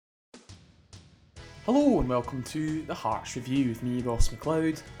Hello and welcome to the Hearts Review with me, Ross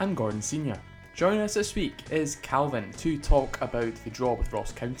McLeod, and Gordon Senior. Joining us this week is Calvin to talk about the draw with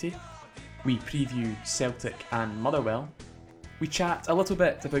Ross County. We preview Celtic and Motherwell. We chat a little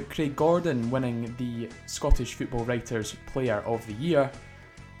bit about Craig Gordon winning the Scottish Football Writers Player of the Year.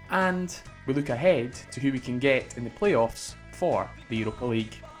 And we look ahead to who we can get in the playoffs for the Europa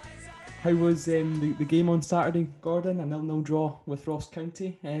League. How was the game on Saturday, Gordon? A 0-0 draw with Ross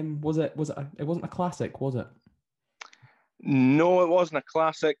County. It wasn't a classic, was it? No, it wasn't a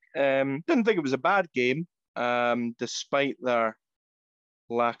classic. Didn't think it was a bad game, despite their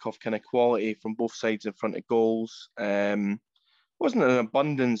lack of kind of quality from both sides in front of goals. Wasn't an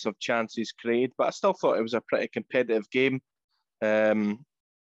abundance of chances created, but I still thought it was a pretty competitive game. It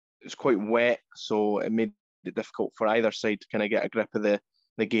was quite wet, so it made it difficult for either side to kind of get a grip of the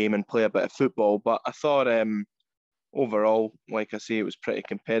game and play a bit of football. But I thought overall, like I say, it was pretty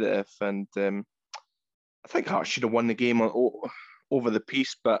competitive, and I think Hearts should have won the game over the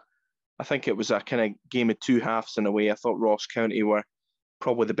piece, but I think it was a kind of game of two halves in a way. I thought Ross County were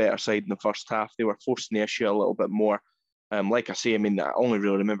probably the better side in the first half. They were forcing the issue a little bit more. Like I say, I only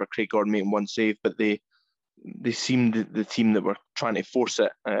really remember Craig Gordon making one save, but they seemed the team that were trying to force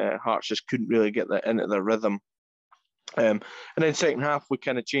it. Hearts just couldn't really get that into their rhythm. And then second half, we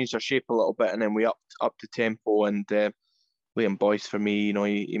kind of changed our shape a little bit, and then we upped the tempo. And Liam Boyce, for me,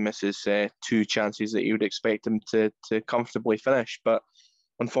 he misses two chances that you would expect him to comfortably finish. But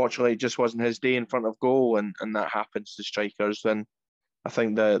unfortunately, it just wasn't his day in front of goal, and that happens to strikers. And I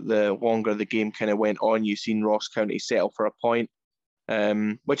think the longer the game kind of went on, you've seen Ross County settle for a point,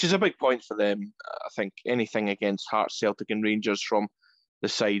 which is a big point for them. I think anything against Hearts, Celtic and Rangers from the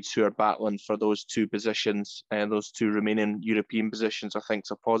sides who are battling for those two positions and those two remaining European positions, I think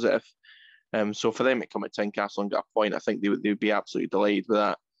is a positive. So for them to come at Tynecastle and get a point, I think they would be absolutely delighted with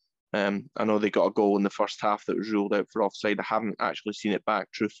that. I know they got a goal in the first half that was ruled out for offside. I haven't actually seen it back,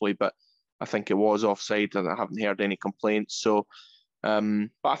 truthfully, but I think it was offside, and I haven't heard any complaints. So, but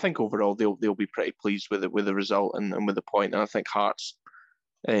I think overall they'll be pretty pleased with it, with the result and with the point. And I think Hearts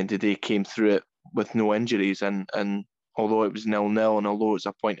at the end of the day came through it with no injuries, and although it was 0-0 and although it's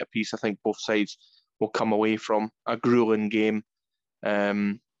a point apiece, I think both sides will come away from a grueling game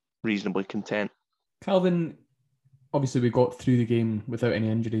reasonably content. Calvin, obviously we got through the game without any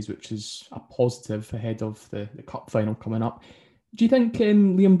injuries, which is a positive ahead of the cup final coming up. Do you think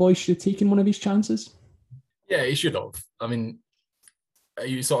Liam Boyce should have taken one of his chances? Yeah, he should have. I mean,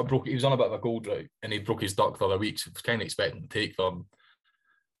 he sort of broke. He was on a bit of a goal drought, and he broke his duck the other week. So I was kind of expecting to take them.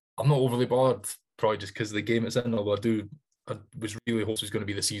 I'm not overly bothered, probably just because of the game it's in. Although I was really hoping it was going to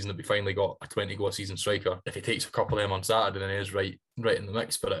be the season that we finally got a 20-goal a season striker. If he takes a couple of them on Saturday, then he is right in the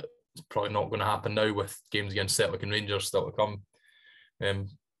mix. But it's probably not going to happen now with games against Celtic and Rangers still to come. Can't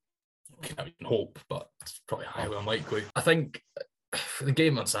even hope, but it's probably highly unlikely. I think the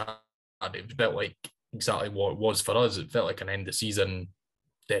game on Saturday it felt like exactly what it was for us. It felt like an end of season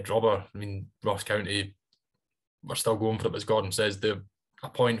dead rubber. I mean, Ross County, we're still going for it, as Gordon says. They're a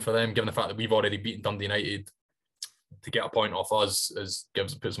point for them, given the fact that we've already beaten Dundee United. To get a point off us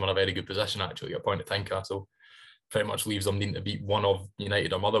puts them in a very good position, actually. Get a point at Tynecastle pretty much leaves them needing to beat one of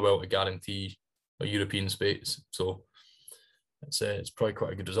United or Motherwell to guarantee a European space. So it's probably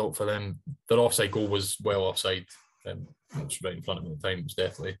quite a good result for them. Their offside goal was well offside. It's right in front of me at the time. It was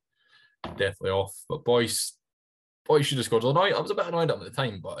definitely off. But Boyce should have scored. I was a bit annoyed at him at the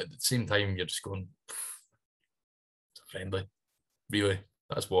time, but at the same time, you're just going, it's friendly. Really,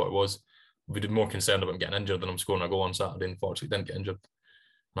 that's what it was. We'd be more concerned about him getting injured than him scoring a goal on Saturday. Unfortunately, didn't get injured.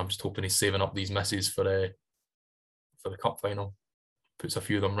 And I'm just hoping he's saving up these misses for the cup final. Puts a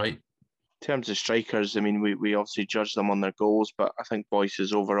few of them right. In terms of strikers, I mean, we obviously judge them on their goals, but I think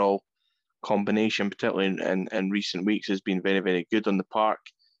Boyce's overall combination, particularly in recent weeks, has been very, very good on the park.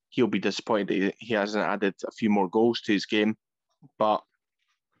 He'll be disappointed that he hasn't added a few more goals to his game, but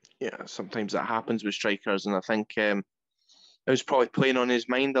yeah, sometimes that happens with strikers, and I think it was probably playing on his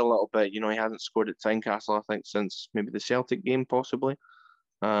mind a little bit. He hasn't scored at Tynecastle, I think, since maybe the Celtic game, possibly.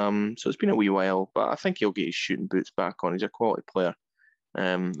 So it's been a wee while, but I think he'll get his shooting boots back on. He's a quality player.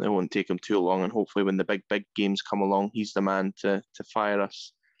 It won't take him too long, and hopefully when the big games come along, he's the man to fire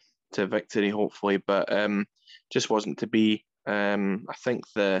us to victory, hopefully. But just wasn't to be. I think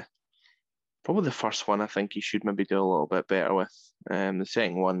probably the first one, I think he should maybe do a little bit better with. The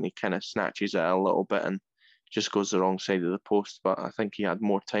second one, he kind of snatches it a little bit and just goes the wrong side of the post. But I think he had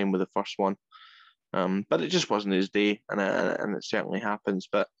more time with the first one. But it just wasn't his day, and it certainly happens.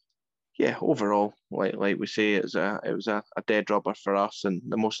 But yeah, overall, like we say, it was a dead rubber for us, and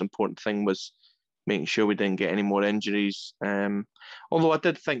the most important thing was making sure we didn't get any more injuries. Although I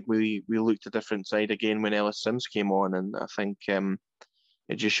did think we looked a different side again when Ellis Sims came on, and I think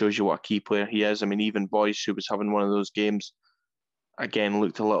it just shows you what a key player he is. I mean, even Boyce, who was having one of those games, again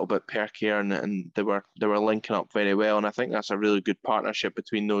looked a little bit perkier, and they were linking up very well, and I think that's a really good partnership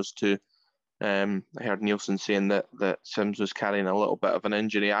between those two. I heard Nielsen saying that Sims was carrying a little bit of an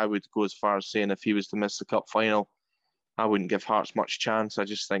injury. I would go as far as saying if he was to miss the cup final, I wouldn't give Hearts much chance. I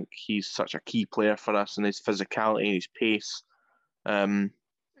just think he's such a key player for us, and his physicality and his pace. It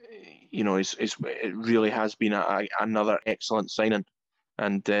really has been another excellent signing.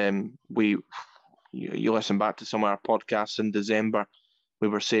 And you listen back to some of our podcasts in December, we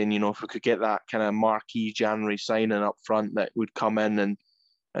were saying, if we could get that kind of marquee January signing up front that would come in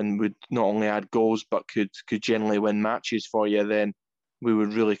and would not only add goals but could generally win matches for you, then we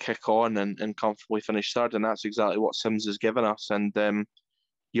would really kick on and comfortably finish third. And that's exactly what Sims has given us. And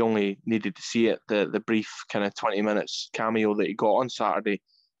you only needed to see it, the brief kind of 20 minutes cameo that he got on Saturday,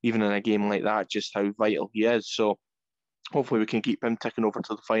 even in a game like that, just how vital he is. So hopefully we can keep him ticking over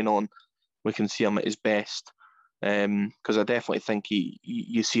to the final and we can see him at his best. Because I definitely think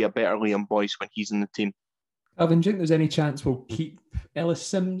you see a better Liam Boyce when he's in the team. Alvin, do you think there's any chance we'll keep Ellis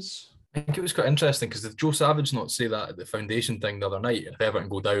Sims? I think it was quite interesting because if Joe Savage not say that at the foundation thing the other night, if Everton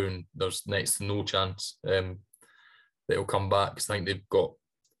go down, there's next to no chance that he'll come back. Because I think they've got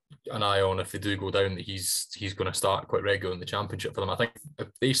an eye on, if they do go down, that he's going to start quite regular in the Championship for them. I think if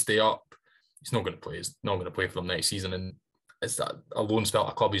they stay up, he's not going to play. He's not going to play for them next season. And it's that a loan spell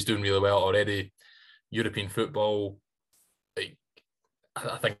at a club he's doing really well already. European football, like,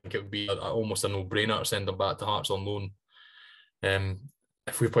 I think it would be almost a no-brainer to send him back to Hearts on loan.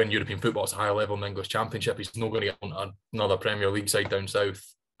 If we play in European football, it's a higher level in the English Championship. He's not going to get on another Premier League side down south.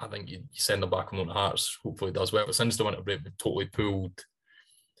 I think you send him back on loan to Hearts. Hopefully, he does well. But since the winter break, we've totally pulled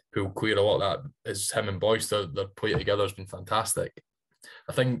clear a lot of that. Is him and Boyce, their play together has been fantastic.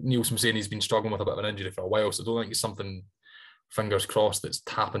 I think Nielsen was saying he's been struggling with a bit of an injury for a while, so I don't think it's something, fingers crossed, that's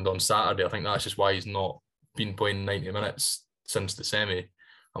happened on Saturday. I think that's just why he's not been playing 90 minutes since the semi.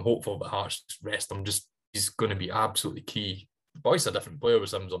 I'm hopeful that Hearts rest him. He's going to be absolutely key. Boyce a different player with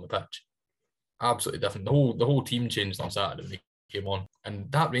Sims on the pitch. Absolutely different. The whole team changed on Saturday when he came on.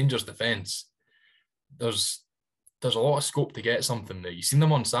 And that Rangers defence, there's a lot of scope to get something there. You've seen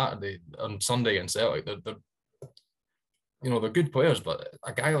them on Sunday against Celtic. They're good players, but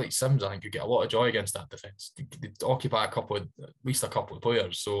a guy like Sims, I think, could get a lot of joy against that defence. They'd occupy at least a couple of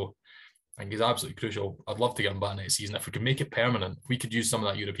players. So I think he's absolutely crucial. I'd love to get him back next season. If we could make it permanent, if we could use some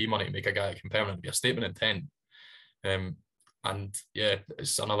of that European money to make a guy like him permanent, it'd be a statement of intent. And yeah,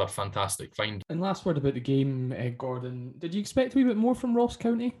 it's another fantastic find. And last word about the game, Gordon. Did you expect a wee bit more from Ross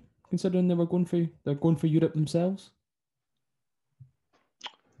County, considering they're going for Europe themselves?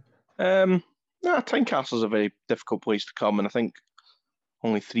 Tynecastle's a very difficult place to come, and I think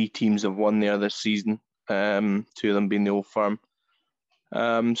only 3 teams have won there this season. 2 of them being the Old Firm.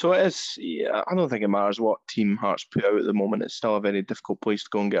 So it is. Yeah, I don't think it matters what team Hearts put out at the moment. It's still a very difficult place to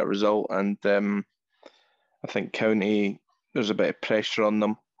go and get a result, and I think County, there's a bit of pressure on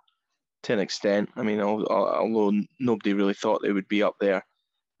them to an extent. I mean, although nobody really thought they would be up there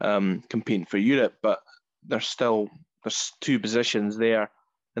competing for Europe, but there's 2 positions there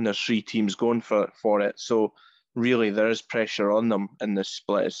and there's 3 teams going for it. So really there is pressure on them in this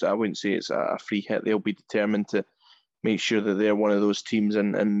split. I wouldn't say it's a free hit. They'll be determined to make sure that they're one of those teams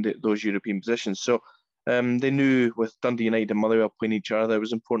in those European positions. So they knew with Dundee United and Motherwell playing each other, it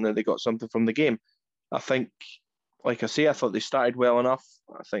was important that they got something from the game. I think, like I say, I thought they started well enough.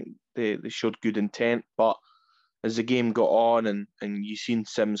 I think they showed good intent, but as the game got on and you seen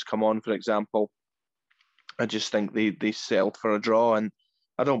Sims come on, for example, I just think they settled for a draw, and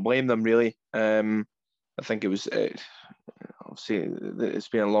I don't blame them really. I think it was obviously it's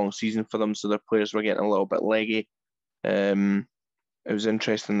been a long season for them, so their players were getting a little bit leggy. It was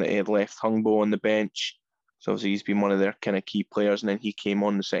interesting that he had left Hungbo on the bench, so obviously he's been one of their kind of key players, and then he came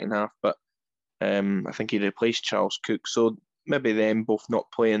on the second half, but I think he replaced Charles Cook, so maybe them both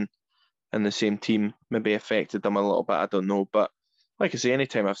not playing in the same team maybe affected them a little bit. I don't know, but like I say,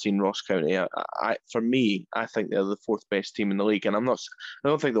 anytime I've seen Ross County, for me, I think they're the 4th best team in the league, and I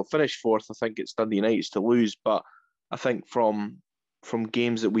don't think they'll finish 4th. I think it's Dundee United's to lose, but I think from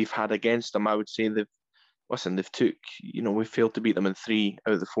games that we've had against them, I would say we failed to beat them in 3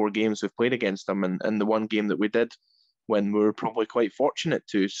 out of the 4 games we've played against them, and the one game that we did win, we were probably quite fortunate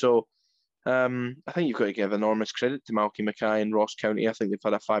to. So I think you've got to give enormous credit to Malky Mackay and Ross County. I think they've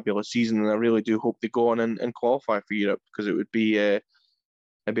had a fabulous season, and I really do hope they go on and qualify for Europe, because it would be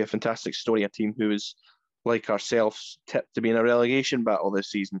it'd be a fantastic story. A team who is, like ourselves, tipped to be in a relegation battle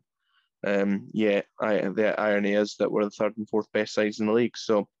this season. The irony is that we're the third and fourth best sides in the league.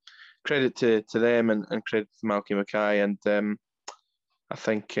 So credit to them and credit to Malky Mackay. And I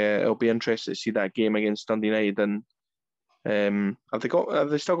think it'll be interesting to see that game against Dundee United. And have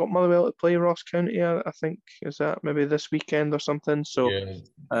they still got Motherwell to play Ross County? I think is that maybe this weekend or something. So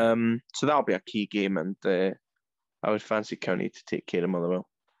so that'll be a key game, and I would fancy County to take care of Motherwell.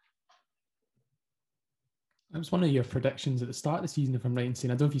 It was one of your predictions at the start of the season, if I'm right in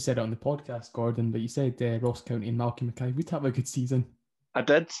saying. I don't know if you said it on the podcast, Gordon, but you said Ross County and Malky Mackay would have a good season. I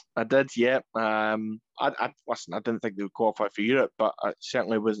did, yeah. Listen, I didn't think they would qualify for Europe, but I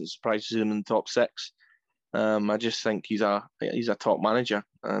certainly wasn't surprised to see them in the top six. I just think he's a top manager,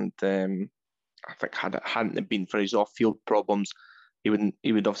 and I think hadn't it been for his off-field problems, he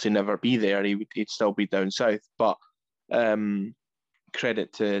would obviously never be there. He'd still be down south. But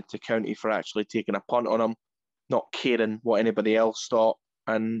credit to County for actually taking a punt on him, not caring what anybody else thought,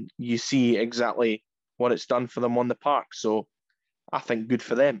 and you see exactly what it's done for them on the park. So I think good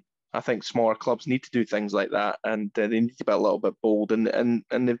for them. I think smaller clubs need to do things like that, and they need to be a little bit bold, and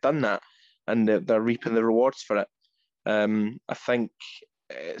they've done that, and they're reaping the rewards for it. I think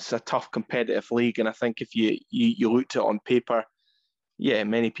it's a tough competitive league, and I think if you looked at it on paper, yeah,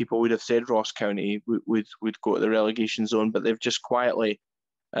 many people would have said Ross County would go to the relegation zone, but they've just quietly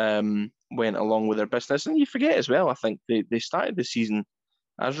went along with their business. And you forget as well, I think they started the season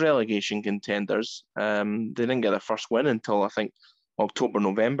as relegation contenders. They didn't get their first win until I think October,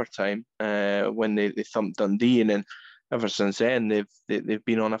 November time, when they thumped Dundee, and then ever since then they've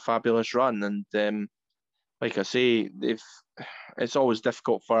been on a fabulous run. And like I say, it's always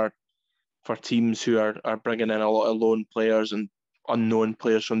difficult for teams who are bringing in a lot of loan players and unknown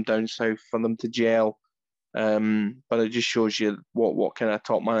players from down south for them to gel. But it just shows you what kind of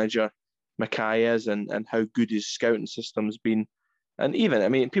top manager Mackay is, and how good his scouting system's been. And even, I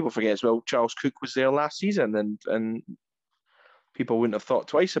mean, people forget as well, Charles Cook was there last season, and people wouldn't have thought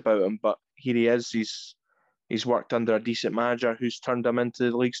twice about him, but here he is. He's worked under a decent manager who's turned him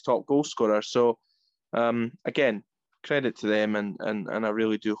into the league's top goal scorer. So again, credit to them, and I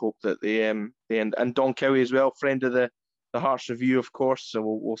really do hope that they end. And Don Cowie as well, friend of the Hearts Review, of course. So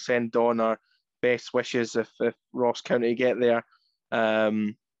we'll send Don our best wishes if Ross County get there.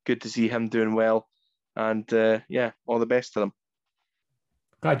 Good to see him doing well, and all the best to them.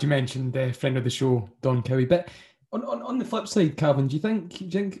 Glad you mentioned friend of the show, Don Cowie. But on the flip side, Calvin, do you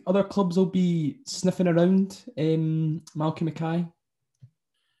think other clubs will be sniffing around Malky Mackay?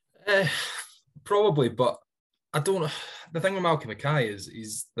 Probably, but I don't know. The thing with Malky Mackay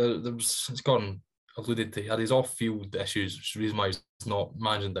is there's it's gone alluded to. He had his off-field issues, which is the reason why he's not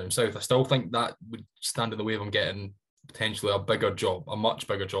managing down south. I still think that would stand in the way of him getting potentially a much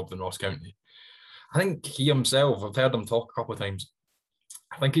bigger job than Ross County. I think he himself, I've heard him talk a couple of times,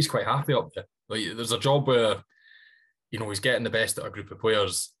 I think he's quite happy up there. Like, there's a job where, he's getting the best out of a group of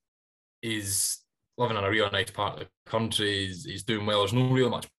players. He's living in a real nice part of the country. He's doing well. There's no really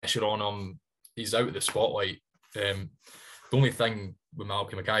much pressure on him. He's out of the spotlight. The only thing with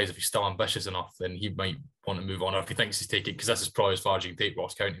Malky Mackay is if he's still ambitious enough, then he might want to move on. Or if he thinks he's taking, because this is probably as far as you can take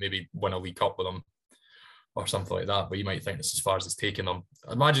Ross County, maybe win a League Cup with them or something like that. But you might think this is as far as it's taking them.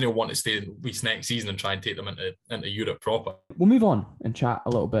 I imagine he'll want to stay at least next season and try and take them into Europe proper. We'll move on and chat a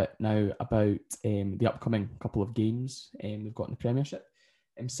little bit now about the upcoming couple of games we've got in the Premiership.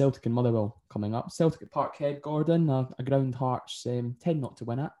 Celtic and Motherwell coming up. Celtic at Parkhead, Gordon, a ground Hearts tend not to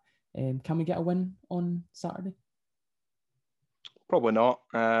win at. Can we get a win on Saturday? Probably not.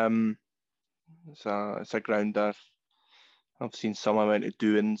 It's a ground that I've seen some amount of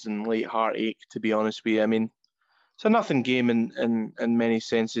doings and late heartache, to be honest with you. I mean, it's a nothing game in many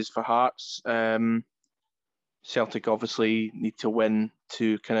senses for Hearts. Celtic obviously need to win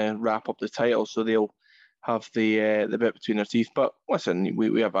to kind of wrap up the title, so they'll have the bit between their teeth. But listen,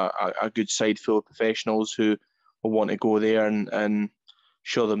 we have a good side full of professionals who will want to go there and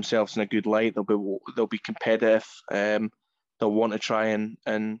show themselves in a good light. They'll be competitive. They'll want to try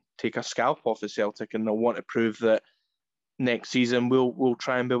and take a scalp off of Celtic, and they'll want to prove that next season we'll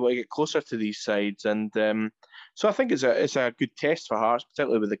try and be able to get closer to these sides. And so I think it's a good test for Hearts,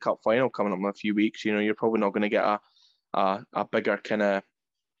 particularly with the cup final coming up in a few weeks. You're probably not going to get a bigger kind of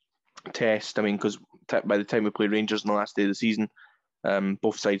test. I mean, because by the time we play Rangers on the last day of the season,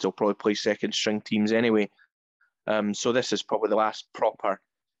 both sides will probably play second string teams anyway. So this is probably the last proper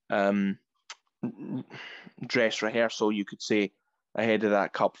dress rehearsal, you could say, ahead of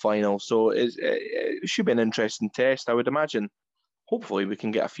that cup final. So it should be an interesting test, I would imagine. Hopefully we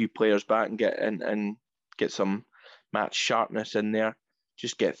can get a few players back and get some match sharpness in there.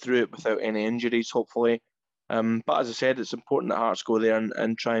 Just get through it without any injuries, hopefully. But as I said, it's important that Hearts go there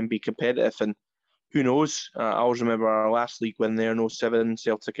and try and be competitive. And who knows? I always remember our last league win there in 07.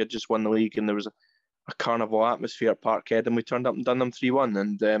 Celtic had just won the league and there was a carnival atmosphere at Parkhead, and we turned up and done them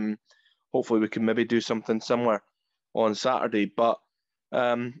 3-1. And hopefully we can maybe do something similar on Saturday. But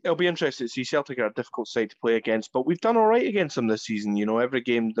it'll be interesting to see. Celtic are a difficult side to play against, but we've done all right against them this season. You know, every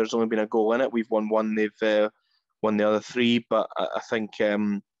game there's only been a goal in it. We've won one, they've won the other three. But I think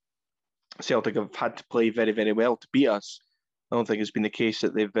Celtic have had to play very, very well to beat us. I don't think it's been the case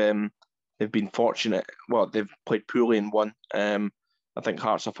that they've been fortunate. Well, they've played poorly and won. I think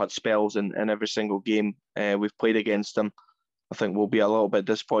Hearts have had spells in every single game we've played against them. I think we'll be a little bit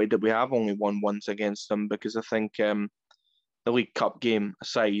disappointed that we have only won once against them, because I think the League Cup game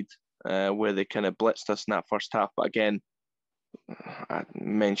aside, where they kind of blitzed us in that first half. But again, I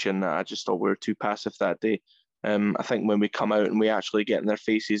mentioned that I just thought we were too passive that day. I think when we come out and we actually get in their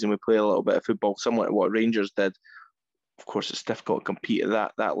faces and we play a little bit of football, similar to what Rangers did, of course it's difficult to compete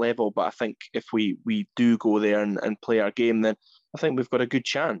at that level. But I think if we do go there and play our game, then I think we've got a good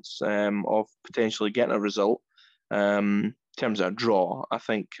chance of potentially getting a result. In terms of a draw, I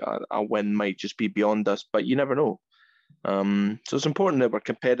think a win might just be beyond us, but you never know. So it's important that we're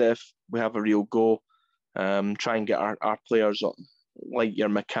competitive, we have a real go, try and get our players like your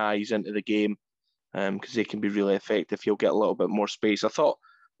Mackays into the game, because they can be really effective. He'll get a little bit more space. I thought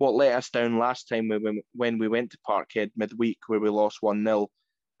what let us down last time when we went to Parkhead midweek, where we lost 1-0,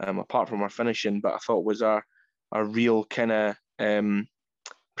 apart from our finishing, but I thought was our real kind of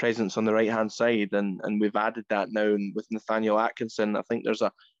presence on the right-hand side, and we've added that now. And with Nathaniel Atkinson, I think there's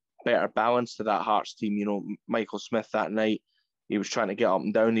a better balance to that Hearts team. You know, Michael Smith that night, he was trying to get up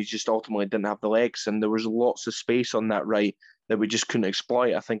and down. He just ultimately didn't have the legs, and there was lots of space on that right that we just couldn't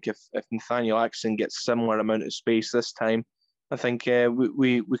exploit. I think if Nathaniel Atkinson gets similar amount of space this time, I think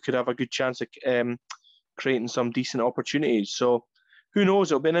we could have a good chance of creating some decent opportunities. So who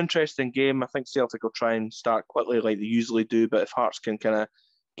knows? It'll be an interesting game. I think Celtic will try and start quickly like they usually do, but if Hearts can kind of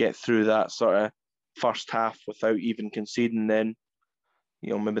get through that sort of first half without even conceding, then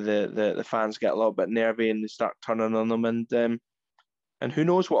maybe the fans get a little bit nervy and they start turning on them, and who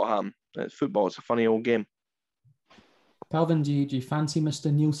knows what will happen. It's football. It's a funny old game. Calvin, do you fancy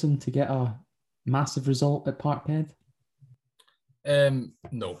Mr. Nielsen to get a massive result at Parkhead?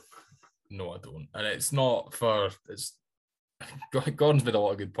 No, I don't. And it's not for... Gordon's made a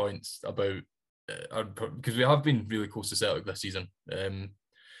lot of good points about... because we have been really close to Celtic this season.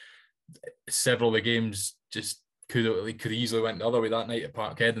 Several of the games just could easily went the other way that night at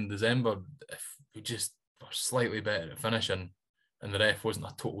Parkhead in December if we just were slightly better at finishing and the ref wasn't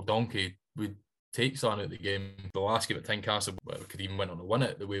a total donkey. We'd take something out of the game. The last game at Tynecastle, we could even went on to win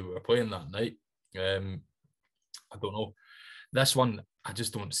it the way we were playing that night. I don't know. This one, I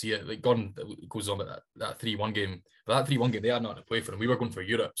just don't see it. Like Gordon goes on about that 3-1 game. But that 3-1 game, they had nothing to play for, and we were going for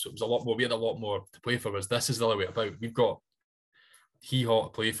Europe, so it was a lot more. We had a lot more to play for. Whereas this is the other way about. We've got hee-haw to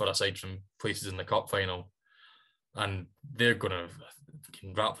play for aside from places in the cup final, and they're going to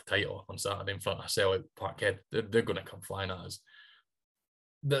wrap the title on Saturday in front of Celtic Parkhead. They're going to come flying at us.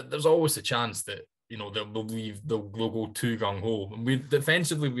 There's always a chance that they'll go too gung ho. And we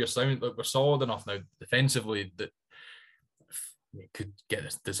defensively we're solid enough now defensively that it could get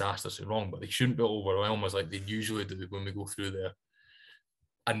this disastrously wrong, but they shouldn't be overwhelmed us like they usually do when we go through there.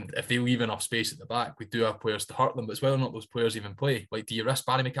 And if they leave enough space at the back, we do have players to hurt them, but it's whether or not those players even play. Like, do you risk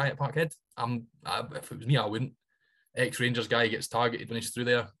Barry Mackay at Parkhead? If it was me, I wouldn't. Ex-Rangers guy gets targeted when he's through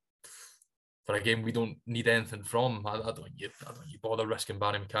there. For a game we don't need anything from. I don't think you bother risking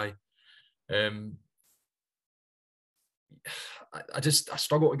Barry Mackay. I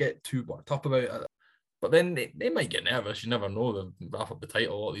struggle to get too worked up about it. But then they might get nervous. You never know. They'll wrap up the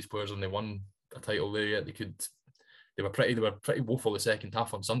title. A lot of these players, when they won a title there yet, they were pretty woeful the second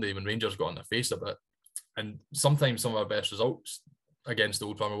half on Sunday when Rangers got on their face a bit. And sometimes some of our best results against the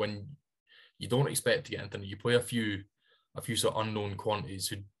Old Firm are when you don't expect to get anything. You play a few sort of unknown quantities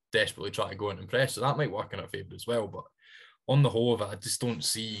who desperately try to go and impress. So that might work in our favour as well. But on the whole of it, I just don't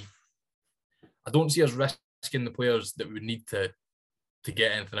see us risking the players that we would need to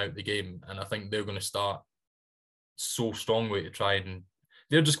get anything out of the game. And I think they're going to start so strongly to try and...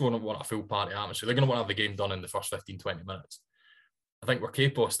 They're just going to want a full party atmosphere. They're going to want to have the game done in the first 15, 20 minutes. I think we're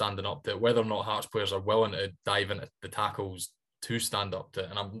capable of standing up to it. Whether or not Hearts players are willing to dive into the tackles to stand up to it,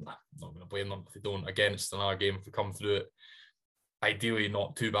 and I'm not going to blame them if they don't. Again, it's another game if we come through it. Ideally,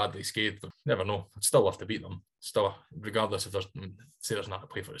 not too badly scathed. But never know. I'd still have to beat them. Still, regardless if there's nothing to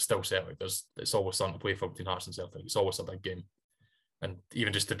play for, it's still Celtic. It's always something to play for between Hearts and Celtic. It's always a big game. And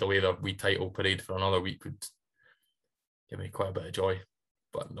even just to delay the wee title parade for another week would give me quite a bit of joy.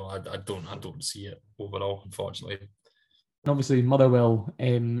 But no, I don't see it overall, unfortunately. And obviously Motherwell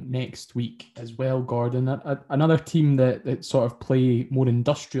next week as well, Gordon. Another team that sort of play more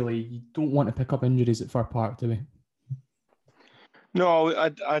industrially. You don't want to pick up injuries at Fir Park, do we? No,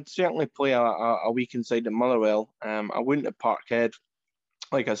 I'd certainly play a weekend side at Motherwell. I wouldn't at Parkhead.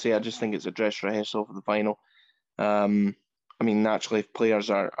 Like I say, I just think it's a dress rehearsal for the final. I mean, naturally, if players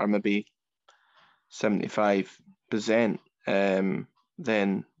are maybe 75%,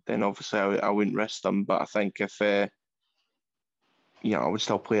 then obviously I wouldn't risk them. But I think if I would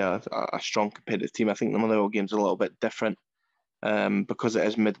still play a strong competitive team. I think the Motherwell game's a little bit different because it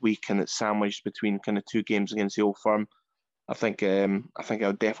is midweek and it's sandwiched between kind of two games against the Old Firm. I think I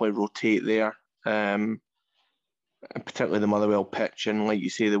would definitely rotate there, and particularly the Motherwell pitch. And like you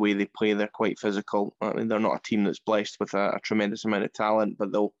say, the way they play, they're quite physical. I mean, they're not a team that's blessed with a tremendous amount of talent,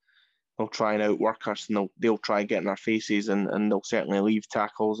 but they'll try and outwork us, and they'll try and get in our faces, and they'll certainly leave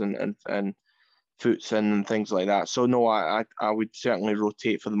tackles and foots in and things like that. So no, I would certainly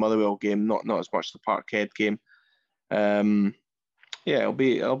rotate for the Motherwell game, not as much the Parkhead game. Yeah, I'll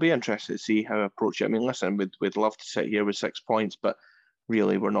be interested to see how I approach it. I mean, listen, we'd love to sit here with 6 points, but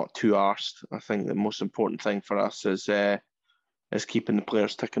really we're not too arsed. I think the most important thing for us is keeping the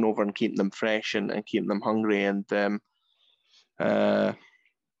players ticking over and keeping them fresh and keeping them hungry. And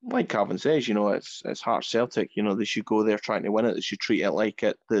like Calvin says, it's Hearts Celtic. They should go there trying to win it. They should treat it like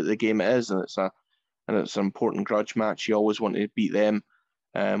the game it is, and it's an important grudge match. You always want to beat them.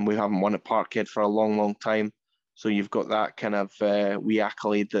 We haven't won at Parkhead for a long, long time. So you've got that kind of wee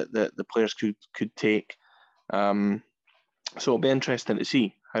accolade that the players could take. So it'll be interesting to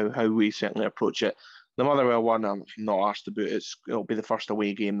see how we certainly approach it. The Motherwell one, I'm not asked about. It'll be the first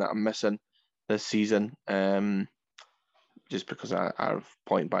away game that I'm missing this season, just because I've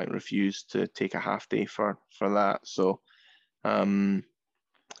point blank refused to take a half day for that. So,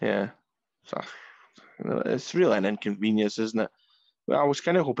 yeah, so it's really an inconvenience, isn't it? Well, I was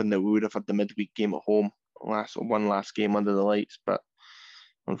kind of hoping that we would have had the midweek game at home, last game under the lights, but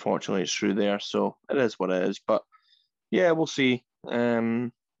unfortunately it's through there, so it is what it is. But yeah, we'll see. I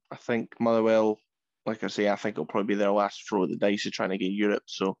think Motherwell, like I say, I think it'll probably be their last throw of the dice of trying to get Europe,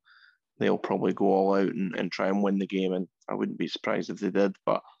 so they'll probably go all out and try and win the game, and I wouldn't be surprised if they did,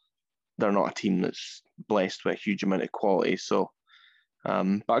 but they're not a team that's blessed with a huge amount of quality, so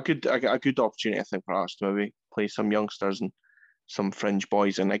but a good opportunity, I think, for us to maybe play some youngsters and some fringe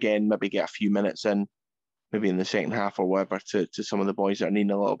boys, and again, maybe get a few minutes in, maybe in the second half or whatever, to some of the boys that are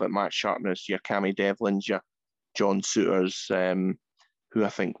needing a little bit match sharpness, your Cammy Devlins, your John Souters, who I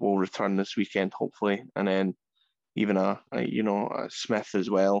think will return this weekend, hopefully, and then even a Smith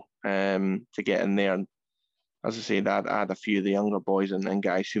as well, to get in there. And as I say, add a few of the younger boys and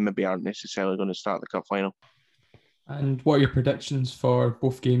guys who maybe aren't necessarily going to start the cup final. And what are your predictions for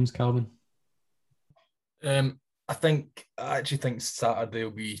both games, Calvin? I actually think Saturday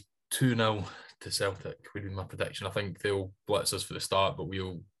will be 2-0 to Celtic, would be my prediction. I think they'll blitz us for the start, but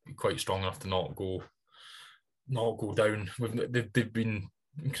we'll be quite strong enough to not go down. They've been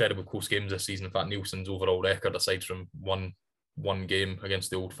incredible close games this season. In fact, Nielsen's overall record, aside from one game against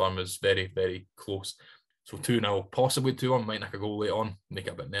the Old Firm, is very, very close. So 2-0, possibly 2-1, might nick a goal late on, make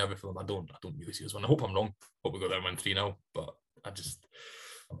it a bit nervy for them. I don't really see us win. I hope I'm wrong. Hope we go there and win 3-0, but I just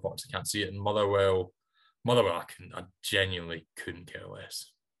unfortunately can't see it. And Motherwell, I genuinely couldn't care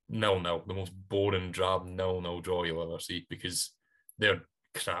less. 0-0, the most boring, drab 0-0 draw you'll ever see, because they're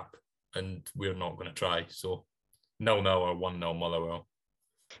crap and we're not going to try. So 0-0 or 1-0 Motherwell.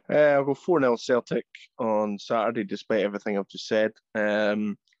 I'll go 4-0 Celtic on Saturday, despite everything I've just said.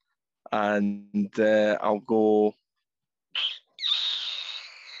 And I'll go.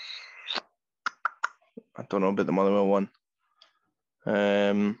 I don't know about the Motherwell one.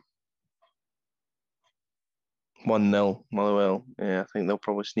 1-0 Motherwell. Yeah, I think they'll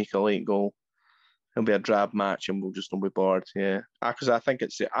probably sneak a late goal. It'll be a drab match and we'll just not be bored. Yeah, because I think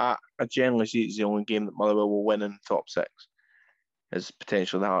I generally see it's the only game that Motherwell will win in the top 6. Is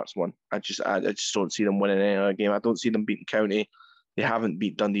potentially the Hearts one. I just don't see them winning any other game. I don't see them beating County. They haven't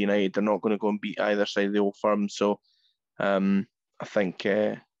beat Dundee United. They're not going to go and beat either side of the Old Firm. So, I think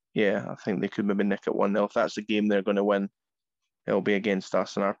I think they could maybe nick it 1-0. If that's the game they're going to win, it'll be against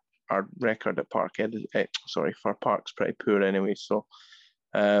us, and our record at Parkhead, for Park's pretty poor anyway. So,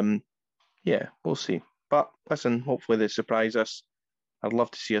 we'll see. But listen, hopefully they surprise us. I'd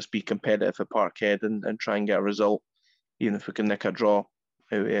love to see us be competitive at Parkhead and try and get a result. Even if we can nick a draw,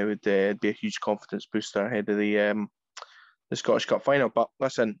 it would be a huge confidence booster ahead of the Scottish Cup final. But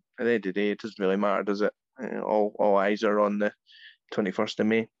listen, at the end of the day, it doesn't really matter, does it? All eyes are on the 21st of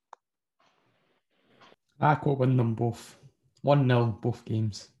May. I could win them both. 1-0 both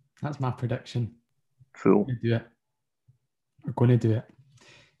games. That's my prediction. Full. We're going to do it. We're going to do it.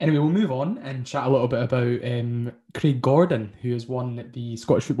 Anyway, we'll move on and chat a little bit about Craig Gordon, who has won the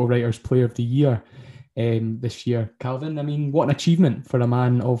Scottish Football Writers Player of the Year this year. Calvin, I mean, what an achievement for a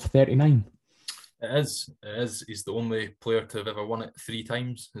man of 39. It is. He's the only player to have ever won it 3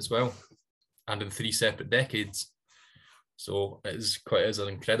 times as well, and in 3 separate decades. So it is an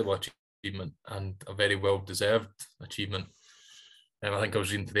incredible achievement and a very well-deserved achievement. I think I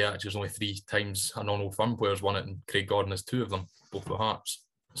was reading today, actually, there's only 3 times a non-Old Firm player's won it, and Craig Gordon has 2 of them, both with Hearts.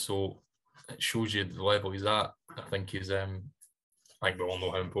 So it shows you the level he's at. I think he's, I think we all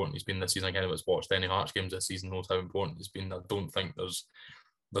know how important he's been this season. Anyone that's watched any Hearts games this season knows how important he's been. I don't think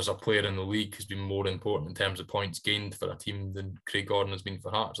there's a player in the league who's been more important in terms of points gained for a team than Craig Gordon has been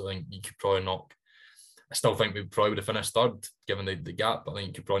for Hearts. I think you could probably knock. I still think we probably would have finished third given the gap. But I think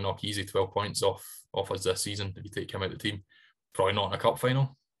you could probably knock easy 12 points off us this season if you take him out of the team. Probably not in a cup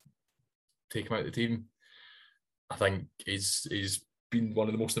final. Take him out of the team. I think he's been one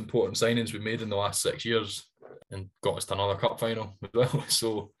of the most important signings we've made in the last 6 years and got us to another cup final as well.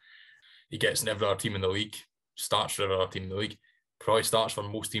 So he gets in every other team in the league, starts for every other team in the league, probably starts for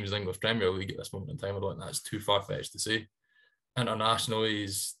most teams in the English Premier League at this moment in time. I don't think that's too far-fetched to say. Internationally,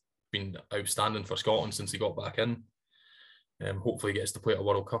 he's been outstanding for Scotland since he got back in. Hopefully he gets to play at a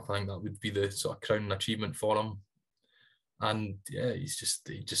World Cup. I think that would be the sort of crowning achievement for him. And yeah, he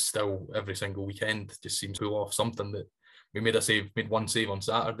just still every single weekend just seems to pull off something. That we made one save on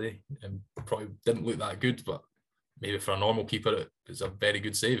Saturday, and probably didn't look that good, but maybe for a normal keeper, it's a very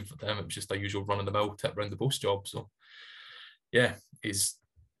good save. For him, it was just a usual run-of-the-mill tip round the post job. So yeah, he's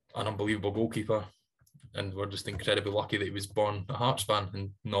an unbelievable goalkeeper, and we're just incredibly lucky that he was born a Hearts fan and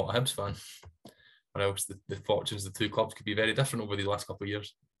not a Hibs fan. Or else the fortunes of the 2 clubs could be very different over the last couple of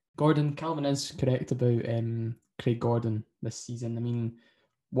years. Gordon, Calvin is correct about Craig Gordon this season. I mean,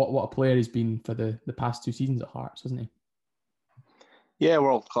 what a player he's been for the past 2 seasons at Hearts, hasn't he? Yeah,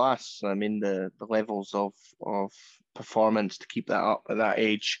 world class. I mean, the levels of performance to keep that up at that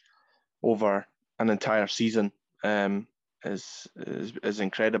age over an entire season is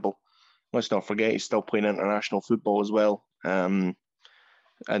incredible. Let's not forget he's still playing international football as well, and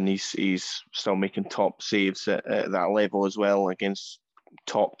he's still making top saves at that level as well against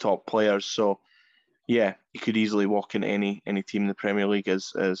top players. So yeah, he could easily walk into any team in the Premier League,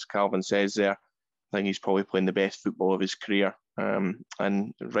 as Calvin says there. I think he's probably playing the best football of his career,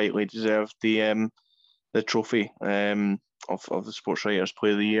 and rightly deserved the trophy of the Sports Writers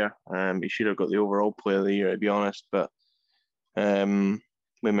Player of the Year. He should have got the overall Player of the Year, to be honest, but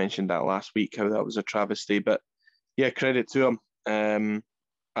we mentioned that last week, how that was a travesty. But yeah, credit to him.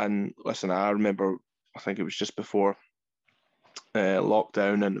 And listen, I remember, I think it was just before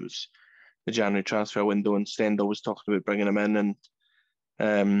lockdown, and it was the January transfer window, and Stendhal was talking about bringing him in,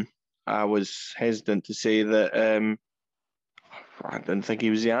 and I was hesitant to say that I didn't think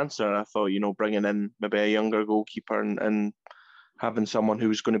he was the answer. I thought, bringing in maybe a younger goalkeeper and having someone who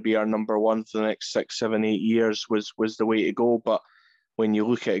was going to be our number one for the next 6, 7, 8 years was the way to go. But when you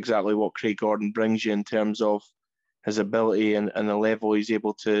look at exactly what Craig Gordon brings you in terms of his ability and the level he's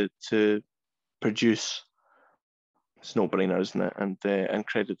able to produce, it's no brainer, isn't it? And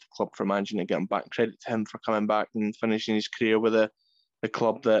credit to the club for managing to get him back. Credit to him for coming back and finishing his career with the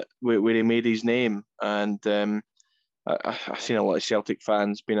club where he made his name. And I've seen a lot of Celtic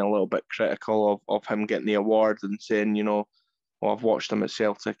fans being a little bit critical of him getting the award and saying, I've watched him at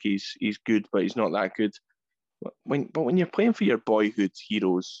Celtic, he's good, but he's not that good. But when you're playing for your boyhood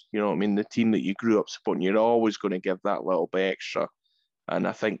heroes, the team that you grew up supporting, you're always going to give that little bit extra. And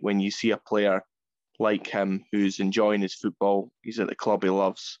I think when you see a player like him who's enjoying his football, he's at the club he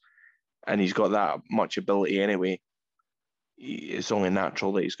loves, and he's got that much ability anyway, it's only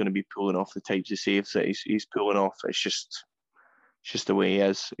natural that he's going to be pulling off the types of saves that he's pulling off. It's just the way he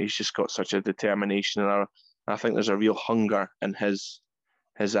is. He's just got such a determination, and I think there's a real hunger in his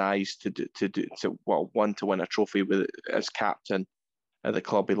eyes to win a trophy as captain at the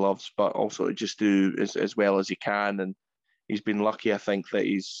club he loves, but also to just do as well as he can. And he's been lucky, I think, that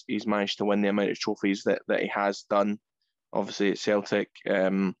he's managed to win the amount of trophies that he has done. Obviously at Celtic,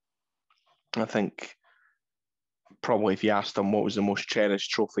 I think probably if you asked him what was the most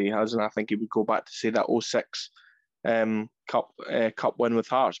cherished trophy he has, and I think he would go back to say that 06 cup win with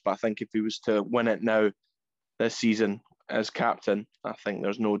Hearts. But I think if he was to win it now this season as captain, I think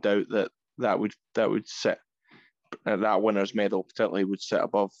there's no doubt that would sit that winner's medal particularly would sit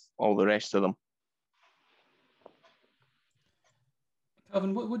above all the rest of them.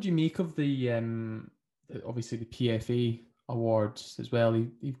 Calvin, what do you make of the obviously the PFA awards as well?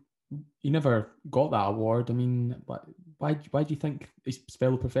 He never got that award. I mean, why do you think his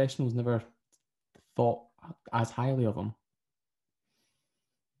fellow professionals never thought as highly of him?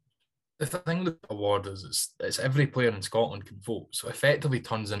 The thing with the award is it's every player in Scotland can vote, so it effectively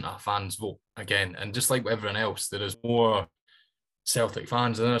turns into a fans vote again. And just like with everyone else, there is more Celtic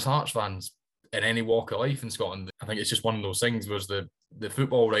fans than there's Hearts fans in any walk of life in Scotland. I think it's just one of those things. Whereas the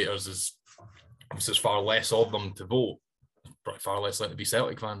football writers is there's far less of them to vote, probably far less likely to be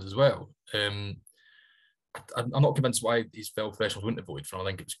Celtic fans as well. I'm not convinced why his fellow professionals wouldn't have voted for him. I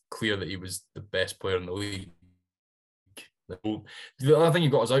think it was clear that he was the best player in the league. The other thing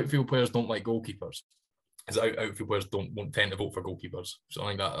you've got is outfield players don't like goalkeepers. Is outfield players won't tend to vote for goalkeepers. So I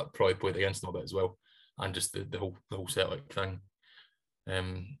think that probably played against them a bit as well, and just the whole Celtic thing.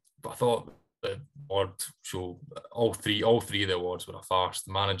 But I thought the award show all three of the awards were a farce.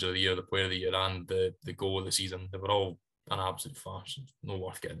 The manager of the year, the player of the year, and the goal of the season. They were all an absolute farce. It's no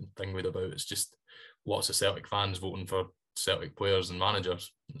worth getting thinged about. It's just lots of Celtic fans voting for Celtic players and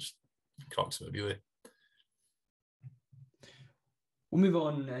managers. It's crux of it, really. We'll move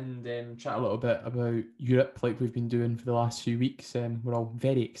on and chat a little bit about Europe like we've been doing for the last few weeks. We're all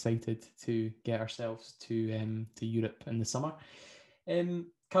very excited to get ourselves to Europe in the summer.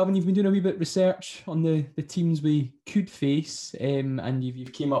 Calvin, you've been doing a wee bit of research on the teams we could face, and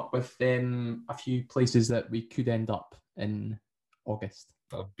you've came up with a few places that we could end up in August.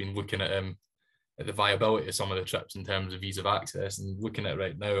 I've been looking at the viability of some of the trips in terms of ease of access, and looking at it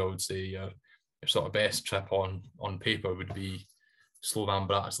right now, I would say your sort of best trip on paper would be Slovan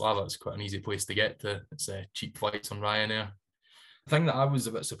Bratislava. It's quite an easy place to get to. It's cheap flights on Ryanair. The thing that I was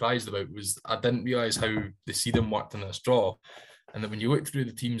a bit surprised about was I didn't realise how the seeding worked in this draw, and that when you look through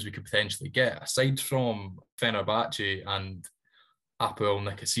the teams we could potentially get, aside from Fenerbahce and Apoel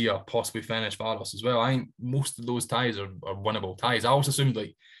Nicosia, possibly Ferencváros as well, I think most of those ties are winnable ties. I always assumed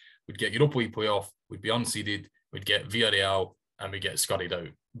like we'd get Europa League playoff, we'd be unseeded, we'd get Villarreal, and we'd get scurried out.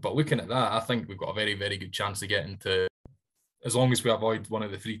 But looking at that, I think we've got a very, very good chance to get into, as long as we avoid one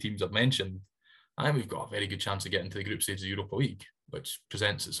of the three teams I've mentioned, I think we've got a very good chance of getting to the group stage of the Europa League, which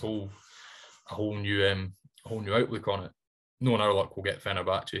presents a whole new outlook on it. Knowing our luck, we'll get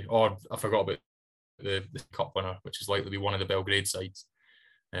Fenerbahce, or I forgot about the cup winner, which is likely to be one of the Belgrade sides,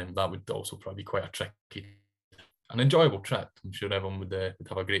 and that would also probably be quite a tricky, an enjoyable trip. I'm sure everyone would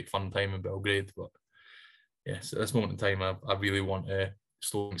have a great fun time in Belgrade, but yes, at this moment in time, I really want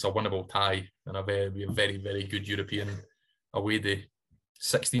Slovan. It's a winnable tie and a very, very good European away day.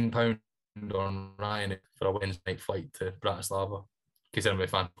 £16 on Ryanair for a Wednesday night flight to Bratislava, in case anybody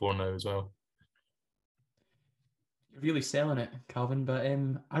fan four now as well. You're really selling it, Calvin, but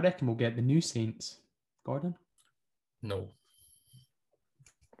I reckon we'll get the new Saints. Gordon? No.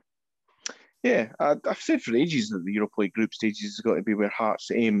 Yeah, I've said for ages that the Europa League group stages has got to be where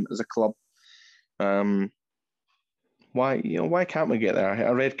Hearts aim as a club. Why can't we get there?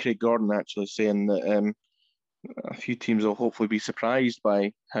 I read Craig Gordon actually saying that a few teams will hopefully be surprised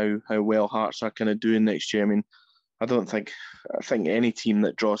by how well Hearts are kind of doing next year. I mean, I think any team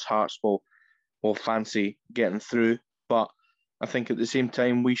that draws Hearts will fancy getting through, but I think at the same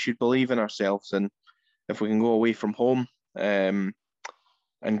time we should believe in ourselves, and if we can go away from home and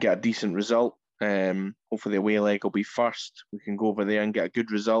get a decent result, hopefully the away leg will be first. We can go over there and get a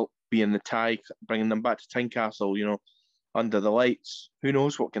good result, be in the tie, bringing them back to Tynecastle, under the lights. Who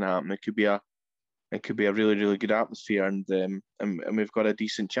knows what can happen? It could be a really, really good atmosphere, and we've got a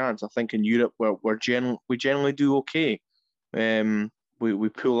decent chance. I think in Europe we generally do okay. We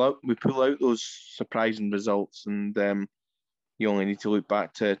pull out those surprising results, and you only need to look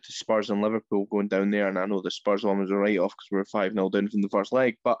back to Spurs and Liverpool going down there. And I know the Spurs one was a write-off because we were 5-0 down from the first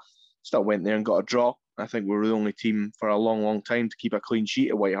leg, but still went there and got a draw. I think we're the only team for a long, long time to keep a clean sheet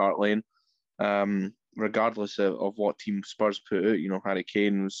at White Hart Lane, regardless of what team Spurs put out. Harry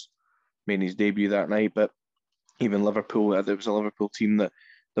Kane was making his debut that night, but even Liverpool, there was a Liverpool team that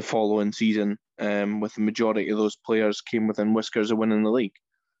the following season, with the majority of those players, came within whiskers of winning the league.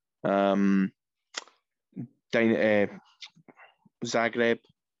 Zagreb,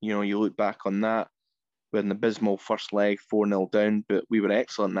 you look back on that, we had an abysmal first leg, 4-0 down, but we were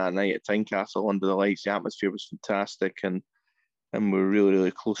excellent that night at Tynecastle under the lights. The atmosphere was fantastic, and we were really,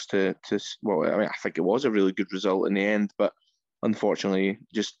 really close to I think it was a really good result in the end, but unfortunately,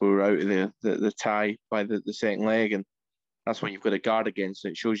 just we were out of the tie by the second leg, and that's what you've got to guard against.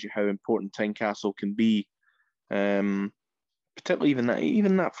 It shows you how important Tynecastle can be, particularly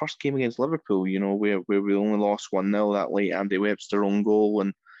even that first game against Liverpool. Where we only lost 1-0 that late Andy Webster own goal,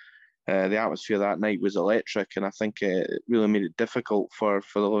 and the atmosphere that night was electric, and I think it really made it difficult for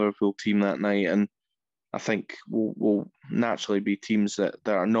the Liverpool team that night. And I think will naturally be teams that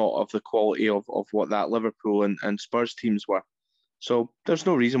are not of the quality of what that Liverpool and Spurs teams were. So there's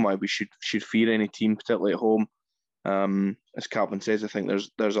no reason why we should fear any team, particularly at home. As Calvin says, I think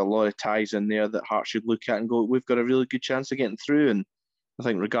there's a lot of ties in there that Hearts should look at and go, we've got a really good chance of getting through. And I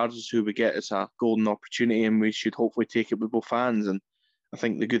think regardless of who we get, it's a golden opportunity, and we should hopefully take it with both hands. And I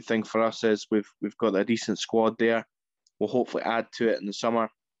think the good thing for us is we've got a decent squad there. We'll hopefully add to it in the summer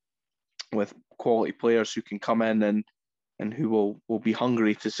with quality players who can come in and who will be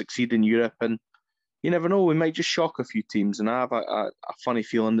hungry to succeed in Europe. And you never know, we might just shock a few teams, and I have a funny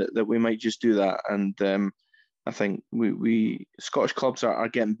feeling that we might just do that. And I think we Scottish clubs are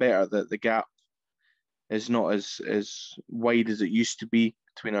getting better. That the gap is not as wide as it used to be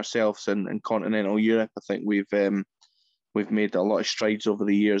between ourselves and continental Europe. I think we've made a lot of strides over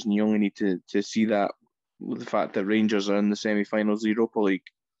the years, and you only need to see that with the fact that Rangers are in the semi-finals of the Europa League.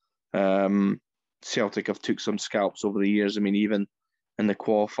 Celtic have took some scalps over the years. I mean, even in the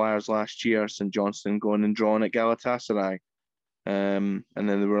qualifiers last year, St Johnstone going and drawing at Galatasaray. And then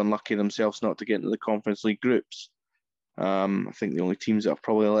they were unlucky themselves not to get into the Conference League groups. I think the only teams that have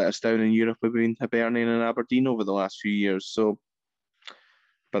probably let us down in Europe have been Hibernian and Aberdeen over the last few years. So,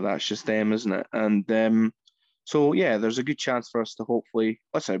 but that's just them, isn't it? And so, yeah, there's a good chance for us to hopefully...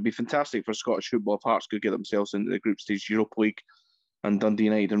 Listen, it'd be fantastic for Scottish football if Hearts could get themselves into the group stage Europa League, and Dundee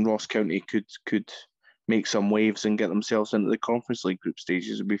United and Ross County could make some waves and get themselves into the Conference League group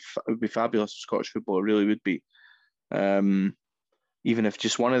stages. It would be fabulous for Scottish football. It really would be. Even if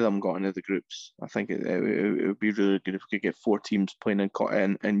just one of them got into the groups, I think it would be really good if we could get 4 teams playing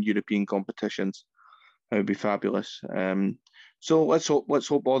in European competitions. It would be fabulous. So let's hope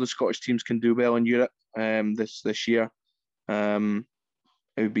all the Scottish teams can do well in Europe this year. It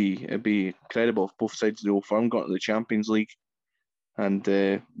would be incredible if both sides of the Old Firm got into the Champions League, and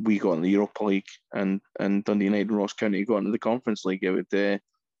we got in the Europa League, and Dundee United and Ross County got into the Conference League. It would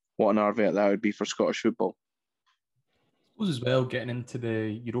what an advert that would be for Scottish football. I suppose as well, getting into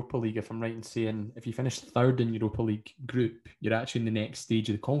the Europa League, if I'm right in saying, if you finish third in Europa League group, you're actually in the next stage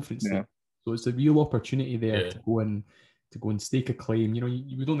of the Conference League. So it's a real opportunity there to go and stake a claim. You know,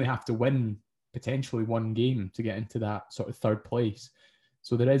 you would only have to win potentially one game to get into that sort of third place.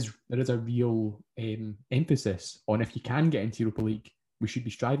 So there is a real emphasis on, if you can get into Europa League, we should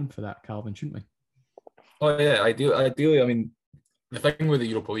be striving for that, Calvin, shouldn't we? Oh yeah, ideally, I mean, the thing with the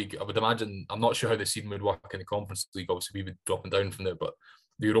Europa League, I would imagine, I'm not sure how the seeding would work in the Conference League. Obviously, we would be dropping down from there, but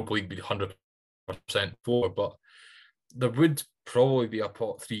the Europa League would be 100% forward. But there would probably be a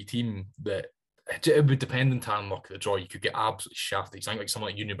pot 3 team that it would depend entirely on luck of the draw. You could get absolutely shafted. Something like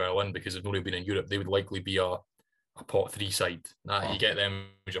someone like Union Berlin, because they've already been in Europe, they would likely be a pot 3 side. You get them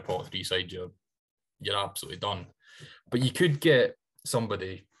as your pot 3 side, you're absolutely done. But you could get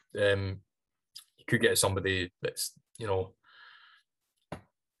somebody. You could get somebody that's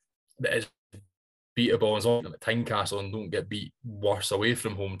that is beatable, as long as Tynecastle and don't get beat worse away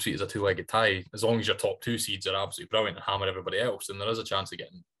from home, treat as a 2-legged tie. As long as your top 2 seeds are absolutely brilliant and hammer everybody else, then there is a chance of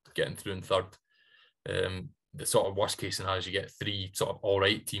getting through in third. The sort of worst case scenario is you get 3 sort of all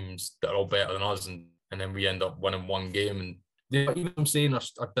right teams that are all better than us, and then we end up winning one game. And even I'm saying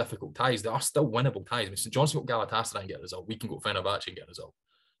are difficult ties, they are still winnable ties. I mean, St Johnstone got Galatasaray and get a result. We can go Fenerbahce and get a result.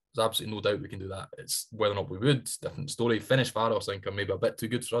 There's absolutely no doubt we can do that. It's whether or not we would, different story. Finnish Faroes, I think, are maybe a bit too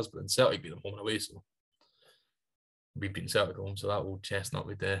good for us, but in Celtic beat them home and away, so we've beaten Celtic home, so that old chestnut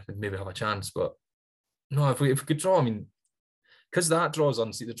would maybe have a chance. But no, if we could draw, I mean, because that draw is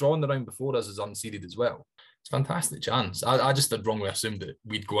unseeded, the draw in the round before us is unseeded as well. It's a fantastic chance. I just had wrongly assumed that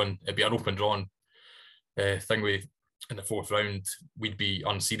we'd go in, it'd be an open drawn thing in the 4th round, we'd be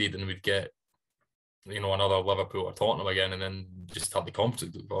unseeded and we'd get another Liverpool or Tottenham again, and then just have the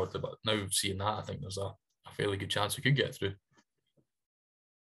conflict to look forward to. But now seeing that, I think there's a fairly good chance we could get through.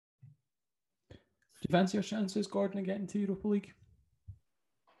 Do you fancy your chances, Gordon, of getting to Europa League?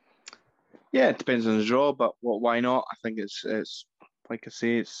 Yeah, it depends on the draw, but why not? I think it's like I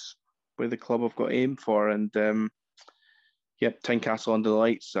say, it's where the club have got aim for, and Tynecastle under the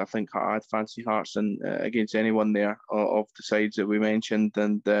lights. I think I'd fancy Hearts and against anyone there of the sides that we mentioned,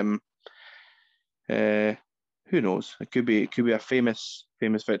 and who knows? It could be a famous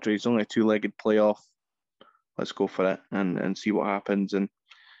victory. It's only a 2-legged playoff. Let's go for it and see what happens. And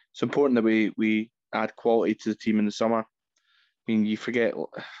it's important that we add quality to the team in the summer. I mean, you forget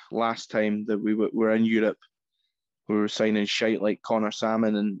last time that we were in Europe, we were signing shite like Connor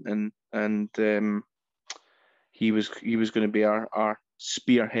Salmon, and he was going to be our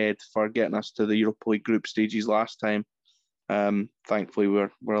spearhead for getting us to the Europa League group stages last time. Thankfully,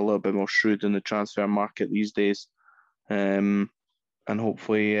 we're a little bit more shrewd in the transfer market these days, and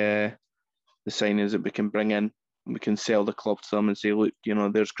hopefully the signings that we can bring in. We can sell the club to them and say, look,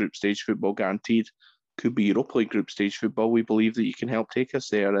 there's group stage football guaranteed. Could be Europa League group stage football. We believe that you can help take us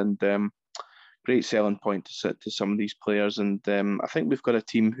there, and great selling point to sit to some of these players. And I think we've got a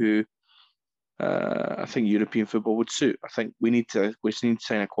team who I think European football would suit. I think we need to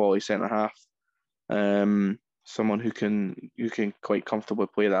sign a quality centre half, someone who can quite comfortably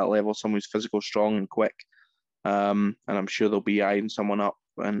play at that level, someone who's physical, strong, and quick. And I'm sure they'll be eyeing someone up.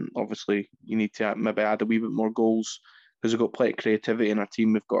 And obviously, you need to maybe add a wee bit more goals because we've got plenty of creativity in our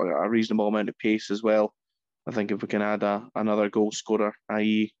team. We've got a reasonable amount of pace as well. I think if we can add another goal scorer,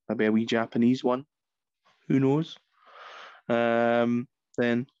 i.e. maybe a wee Japanese one, who knows,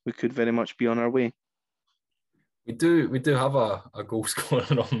 then we could very much be on our way. We do have a goal scorer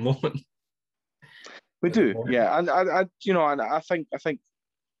on loan. We do, yeah. And I think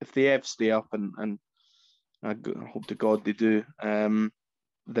if the Evs stay up, and I hope to God they do,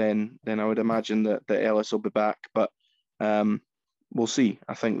 then I would imagine that Ellis will be back. But we'll see.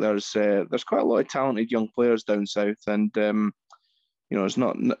 I think there's quite a lot of talented young players down south, and there's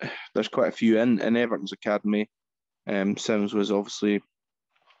quite a few in Everton's academy. Sims was obviously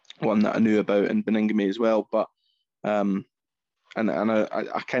one that I knew about, and Beningame as well. But and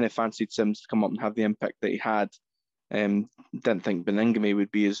I kind of fancied Sims to come up and have the impact that he had. Didn't think Beningame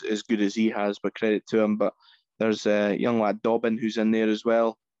would be as good as he has, but credit to him. But there's a young lad Dobbin who's in there as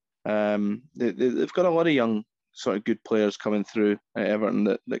well. They've got a lot of young sort of good players coming through at Everton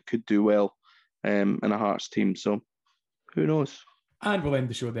that could do well in a Hearts team. So who knows? And we'll end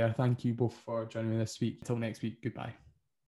the show there. Thank you both for joining me this week. Till next week, goodbye.